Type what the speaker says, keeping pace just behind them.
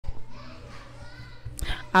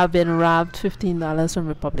I've been robbed $15 from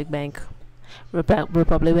Republic Bank.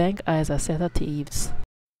 Republic Bank as a set of thieves.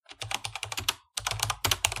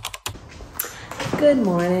 Good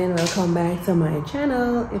morning, welcome back to my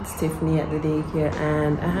channel. It's Tiffany at the daycare,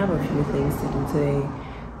 and I have a few things to do today.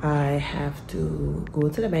 I have to go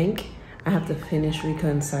to the bank. I have to finish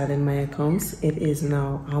reconciling my accounts. It is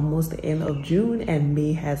now almost the end of June and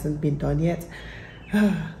May hasn't been done yet.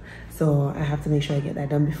 So I have to make sure I get that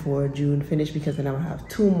done before June finish, because then I will have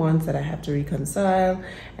 2 months that I have to reconcile,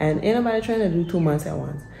 and ain't nobody trying to do 2 months at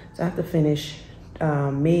once. So I have to finish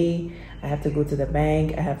May. I have to go to the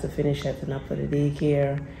bank. I have to finish setting up for the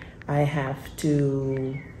daycare. I have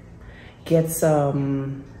to get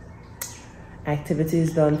some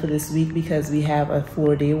activities done for this week because we have a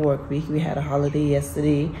 4-day work week. We had a holiday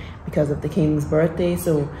yesterday because of the King's birthday,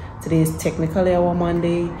 so today is technically our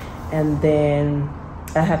Monday. And then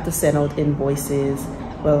I have to send out invoices.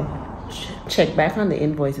 Well, check back on the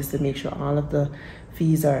invoices to make sure all of the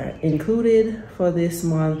fees are included for this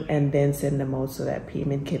month, and then send them out so that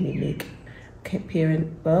payment can be made.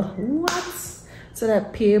 So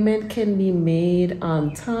that payment can be made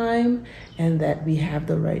on time, and that we have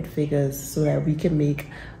the right figures so that we can make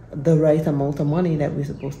the right amount of money that we're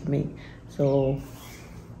supposed to make. So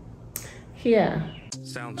yeah.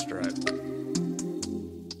 Sounds right.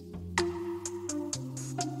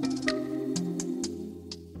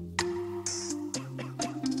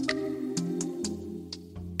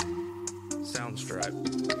 Sounds right.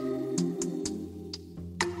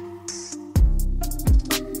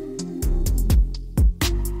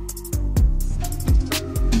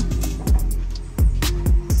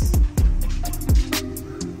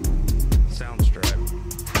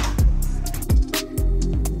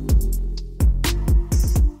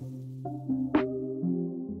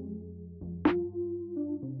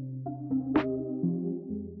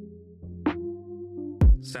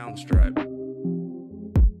 Sounds right.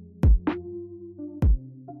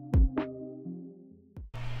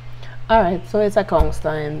 Alright, so it's accounts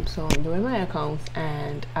time. So I'm doing my accounts,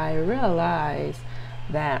 and I realized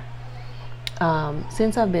that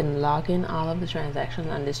since I've been logging all of the transactions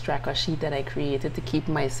on this tracker sheet that I created to keep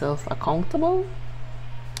myself accountable,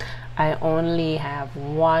 I only have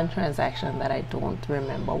one transaction that I don't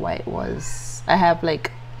remember what it was. I have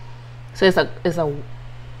like, so it's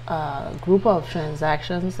a group of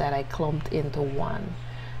transactions that I clumped into one.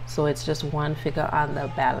 So it's just one figure on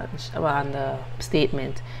the balance, on the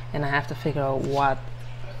statement, and I have to figure out what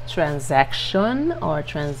transaction or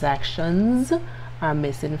transactions are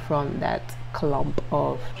missing from that clump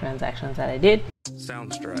of transactions that I did.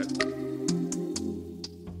 Sounds right.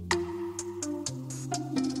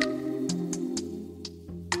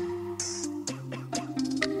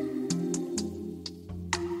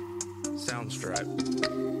 Sounds right.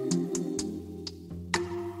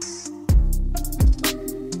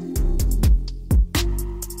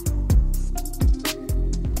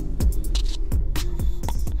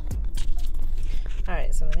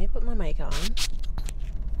 Alright, so let me put my mic on.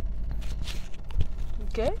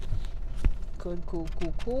 Okay. Good,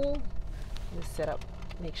 cool. Just set up,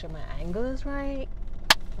 make sure my angle is right.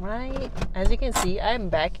 As you can see, I'm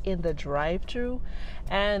back in the drive-thru,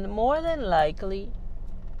 and more than likely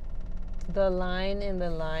the line in the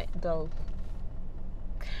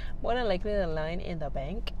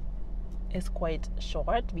bank is quite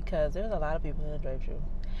short because there's a lot of people in the drive-thru,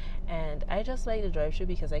 and I just like the drive-thru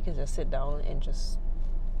because I can just sit down and just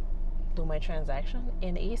do my transaction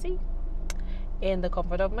in AC in the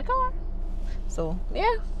comfort of my car. So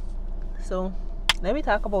yeah, so let me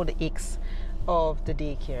talk about the Icks of the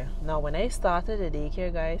daycare. Now, when I started the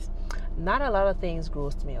daycare, guys, not a lot of things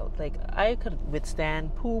grossed me out. Like, I could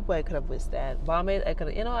withstand poop, I could have withstand vomit,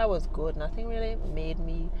 I was good. Nothing really made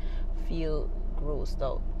me feel grossed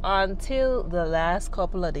out until the last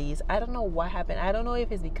couple of days. I don't know what happened. I don't know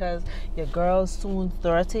if it's because your girl's soon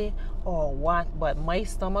 30 or what, but my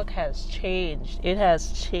stomach has changed. It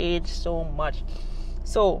has changed so much.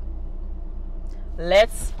 So I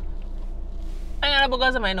got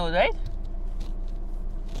boogers in my nose, right?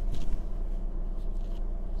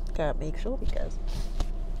 Gotta make sure, because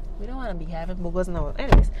we don't want to be having boogers in our...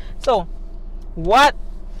 Anyways, so what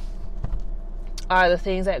are the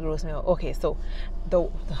things that gross me out? Okay, so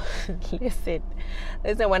listen,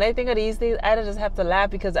 when I think of these things, I just have to laugh,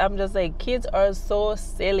 because I'm just like, kids are so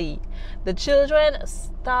silly. The children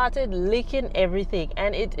started licking everything,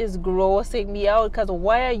 and it is grossing me out, because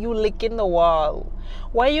why are you licking the wall?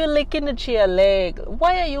 Why are you licking the chair leg?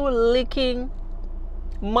 Why are you licking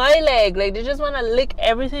my leg? Like, they just want to lick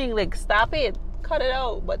everything. Like, stop it, cut it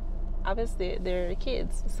out. But obviously they're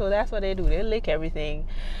kids, so that's what they do. They lick everything.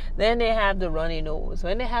 Then they have the runny nose.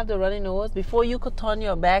 When they have the runny nose, before you could turn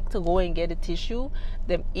your back to go and get a tissue,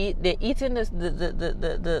 they're eating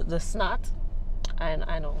the snot. And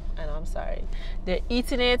I know, I'm sorry. They're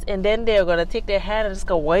eating it, and then they're gonna take their hand and just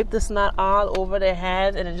go wipe the snot all over their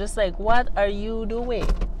hands, and it's just like, what are you doing?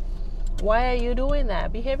 Why are you doing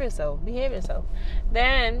that? Behave yourself. Behave yourself.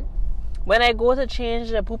 Then, when I go to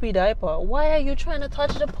change the poopy diaper, why are you trying to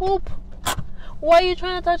touch the poop? Why are you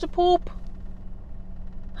trying to touch the poop?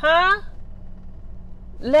 Huh?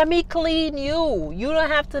 Let me clean you. You don't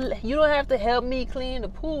have to help me clean the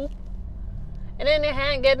poop. And then their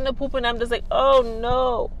hand getting the poop, and I'm just like, oh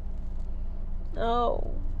no.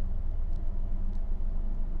 No.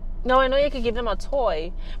 No, I know you could give them a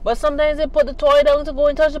toy, but sometimes they put the toy down to go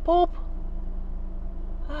and touch the poop.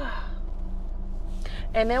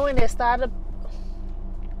 And then when they started,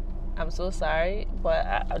 I'm so sorry,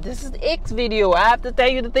 but this is the Icks video. I have to tell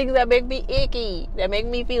you the things that make me icky, that make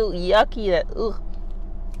me feel yucky. That ugh.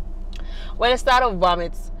 When they started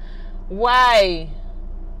vomits, why?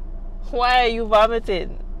 Why are you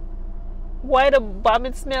vomiting? Why the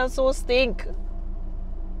vomit smell so stink?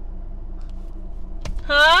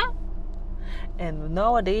 Huh? And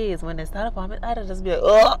nowadays, when they start vomit, I just be like,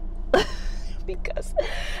 ugh. Because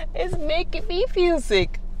it's making me feel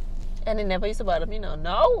sick. And it never used to bother me,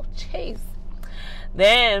 no, chase.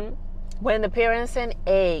 Then, when the parents send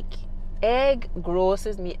egg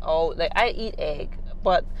grosses me out. Like, I eat egg,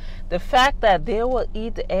 but the fact that they will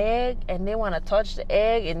eat the egg and they want to touch the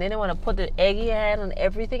egg and then they want to put the eggy hand on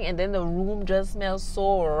everything, and then the room just smells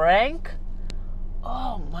so rank.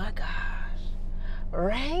 Oh my gosh,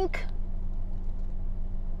 rank.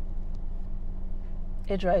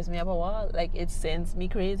 It drives me up a wall. Like, it sends me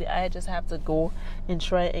crazy. I just have to go and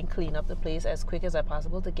try and clean up the place as quick as I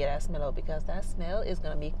possible to get that smell out, because that smell is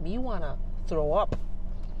gonna make me wanna throw up.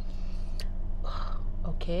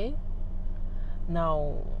 Okay.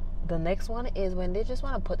 Now, the next one is when they just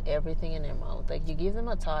want to put everything in their mouth. Like, you give them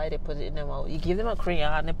a toy, they put it in their mouth. You give them a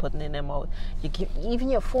crayon, they put it in their mouth. You give even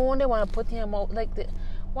your phone, they want to put in your mouth. Like,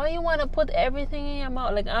 why you want to put everything in your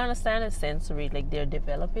mouth? Like, I understand it's sensory, like they're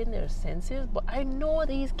developing their senses, but I know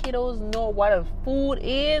these kiddos know what a food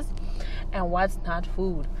is and what's not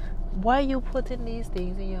food. Why are you putting these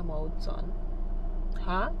things in your mouth, son?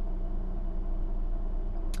 Huh?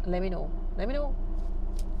 Let me know. Let me know.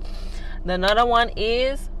 Another one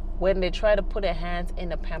is when they try to put their hands in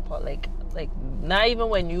the pamper, like not even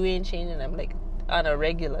when you ain't changing them, like on a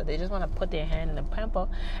regular. They just want to put their hand in the pamper,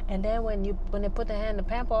 and then when they put their hand in the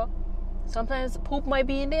pamper, sometimes poop might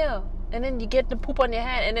be in there, and then you get the poop on your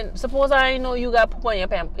hand, and then suppose I know you got poop on your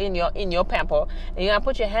in your pamper, and you gotta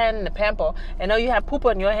put your hand in the pamper, and now you have poop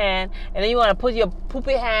on your hand, and then you want to put your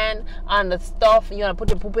poopy hand on the stuff, and you want to put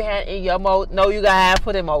your poopy hand in your mouth. No, you gotta have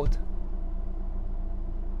put them out.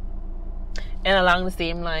 And along the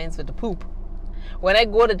same lines with the poop, when I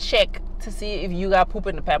go to check to see if you got poop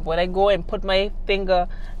in the pamper, when I go and put my finger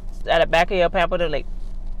at the back of your pamper, they're like,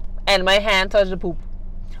 and my hand touch the poop.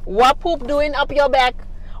 What poop doing up your back?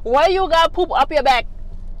 Why you got poop up your back?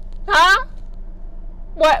 Huh?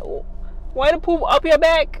 What? Why the poop up your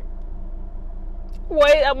back?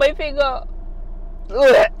 Why on my finger?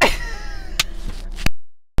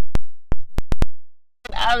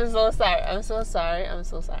 I'm so sorry. I'm so sorry. I'm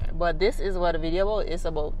so sorry. But this is what the video is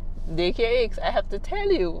about. Daycare Icks. I have to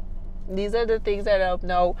tell you, these are the things that are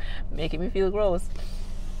now making me feel gross.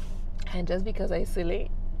 And just because I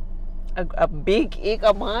silly, a big ick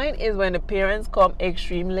of mine is when the parents come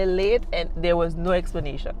extremely late and there was no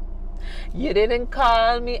explanation. You didn't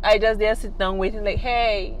call me. I just there sit down waiting like,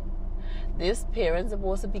 hey, this parent's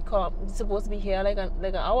supposed to be here like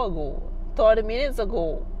an hour ago, 30 minutes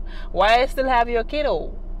ago. Why I still have your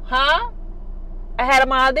kiddo? Huh? I had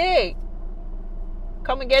them all day.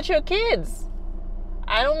 Come and get your kids.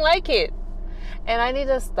 I don't like it. And I need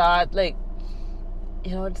to start, like,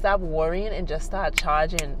 stop worrying and just start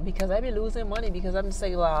charging, because I be losing money because I'm just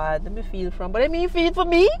like, Lord, let me feel from. But I mean, feel for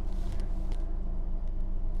me.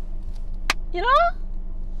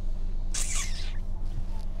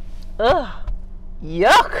 Ugh.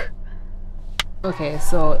 Yuck. Okay,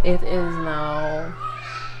 so it is now.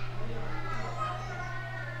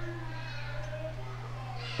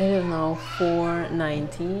 It is now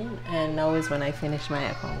 4:19, and now is when I finish my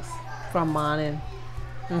accounts from morning.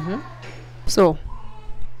 So,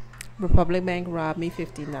 Republic Bank robbed me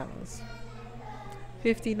 $15.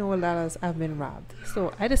 $15 I've been robbed.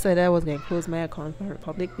 So I decided I was going to close my account for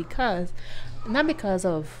Republic not because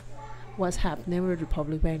of what's happening with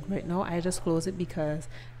Republic Bank right now. I just closed it because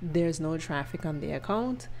there's no traffic on the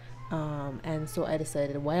account, And so I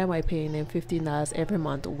decided, why am I paying them $15 every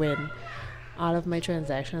month when all of my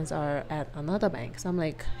transactions are at another bank? So I'm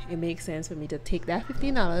like, it makes sense for me to take that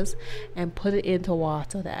 $15 and put it into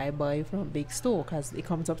water that I buy from big store, because it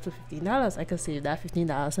comes up to $15. I can save that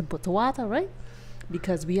 $15 and put to water, right?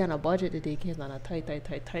 Because we on a budget. The daycare is on a tight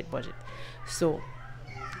budget. So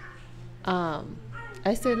I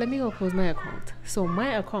said, let me go close my account. So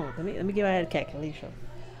my account, let me give you a calculation.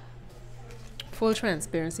 Full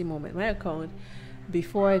transparency moment. My account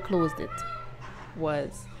before I closed it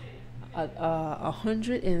was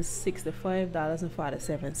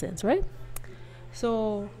 $165.47, right?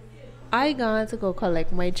 So I got to go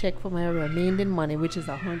collect my check for my remaining money, which is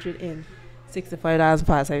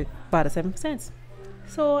 $165.47.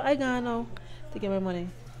 So I got now to get my money,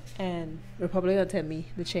 and Republic will tell me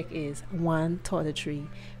the check is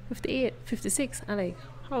 $133.56. I'm like,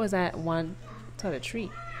 how is that $133?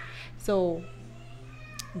 So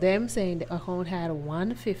them saying the account had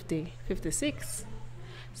 $150.56.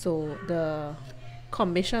 So the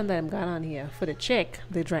commission that I'm got on here for the check,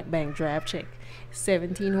 the bank draft check,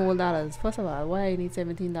 $17 whole. First of all, why I need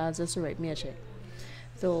 $17 just to write me a check?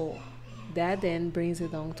 So that then brings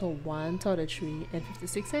it down to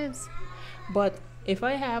 $133.56. But if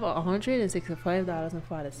I have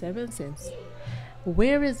 $165.47,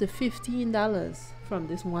 where is the $15 from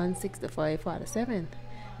this $165.47?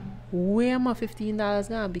 Where my $15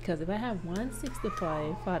 gone? Because if I have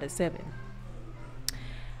 $165.47,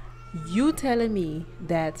 you telling me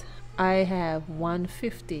that I have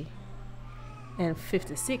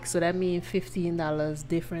 $150.56, so that means $15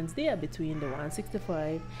 difference there between the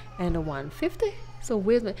 $165 and the $150. So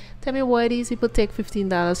where's my? Tell me why these people take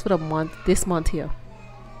 $15 for the month, this month here,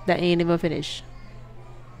 that ain't even finished.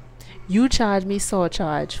 You charge me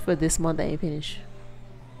surcharge for this month that ain't finished.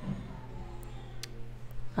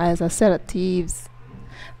 As a set of thieves.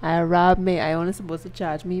 I robbed me. I only supposed to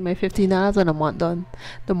charge me my $15 when the month done.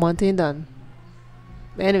 The month ain't done.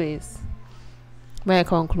 Anyways, my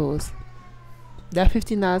account closed. That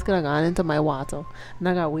 $15 could have gone into my water, and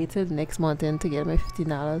I gotta wait till the next month in to get my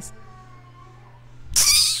 $15.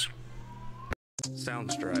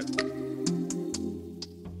 Soundstripe.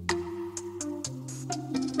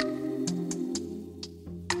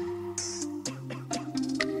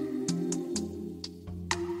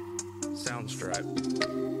 Soundstripe.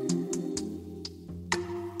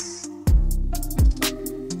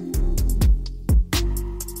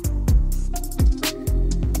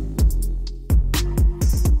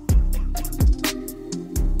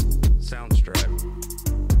 Soundstripe.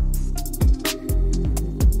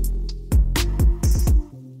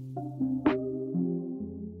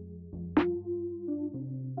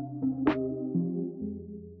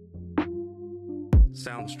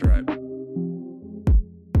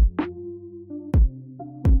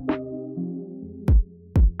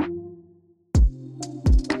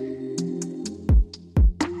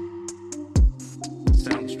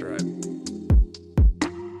 Soundstripe.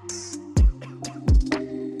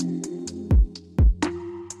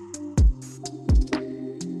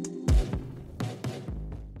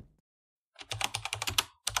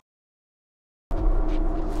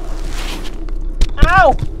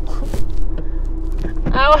 Ow!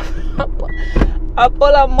 Ow! I pull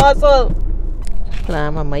a muscle. Put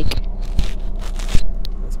on my mic.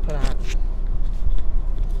 Let's put on.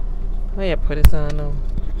 Oh yeah, put this on now.